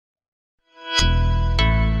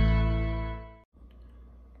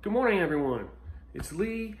Good morning, everyone. It's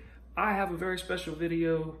Lee. I have a very special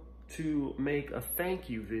video to make a thank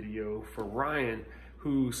you video for Ryan,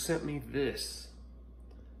 who sent me this.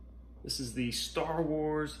 This is the Star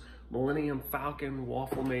Wars Millennium Falcon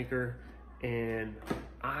Waffle Maker, and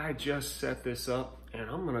I just set this up and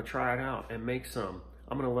I'm gonna try it out and make some.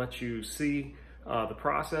 I'm gonna let you see the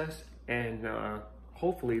process, and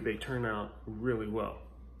hopefully they turn out really well.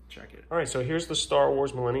 Check it. All right, so here's the Star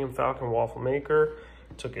Wars Millennium Falcon Waffle Maker.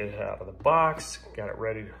 Took it out of the box, got it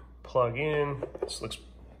ready to plug in. This looks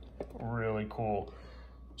really cool.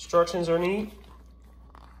 Instructions are neat.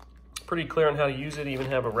 Pretty clear on how to use it, even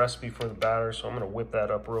have a recipe for the batter, so I'm gonna whip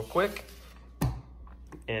that up real quick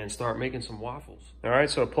and start making some waffles. All right,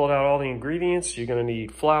 so I pulled out all the ingredients. You're gonna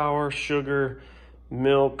need flour, sugar,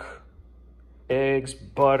 milk, eggs,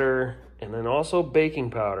 butter, and then also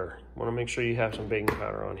baking powder. Wanna make sure you have some baking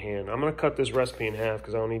powder on hand. I'm gonna cut this recipe in half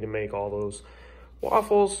because I don't need to make all those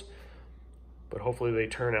waffles, but hopefully they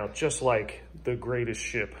turn out just like the greatest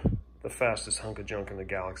ship, the fastest hunk of junk in the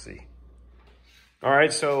galaxy. All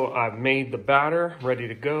right, so I've made the batter, ready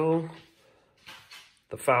to go.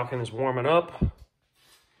 The Falcon is warming up.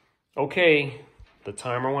 Okay, the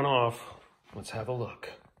timer went off. Let's have a look.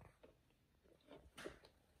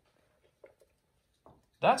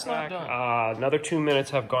 That's not done. Another 2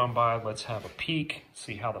 minutes have gone by. Let's have a peek,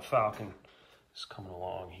 see how the Falcon is coming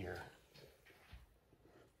along here.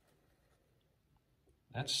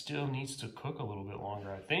 That still needs to cook a little bit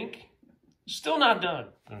longer, I think. Still not done.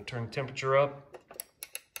 I'm gonna turn the temperature up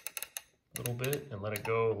a little bit and let it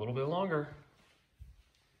go a little bit longer.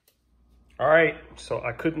 All right, so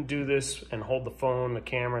I couldn't do this and hold the phone, the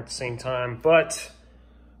camera at the same time, but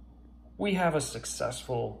we have a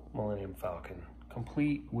successful Millennium Falcon,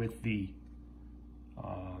 complete with the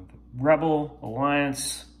Rebel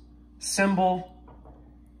Alliance symbol.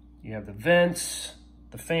 You have the vents,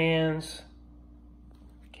 the fans.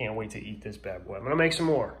 Can't wait to eat this bad boy. I'm gonna make some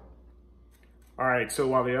more. All right, so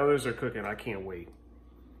while the others are cooking, I can't wait.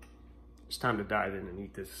 It's time to dive in and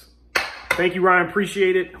eat this. Thank you, Ryan,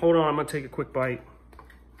 appreciate it. Hold on, I'm gonna take a quick bite.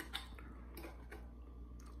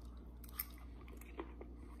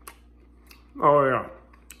 Oh yeah,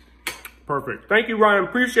 perfect. Thank you, Ryan,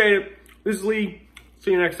 appreciate it. This is Lee,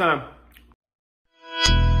 see you next time.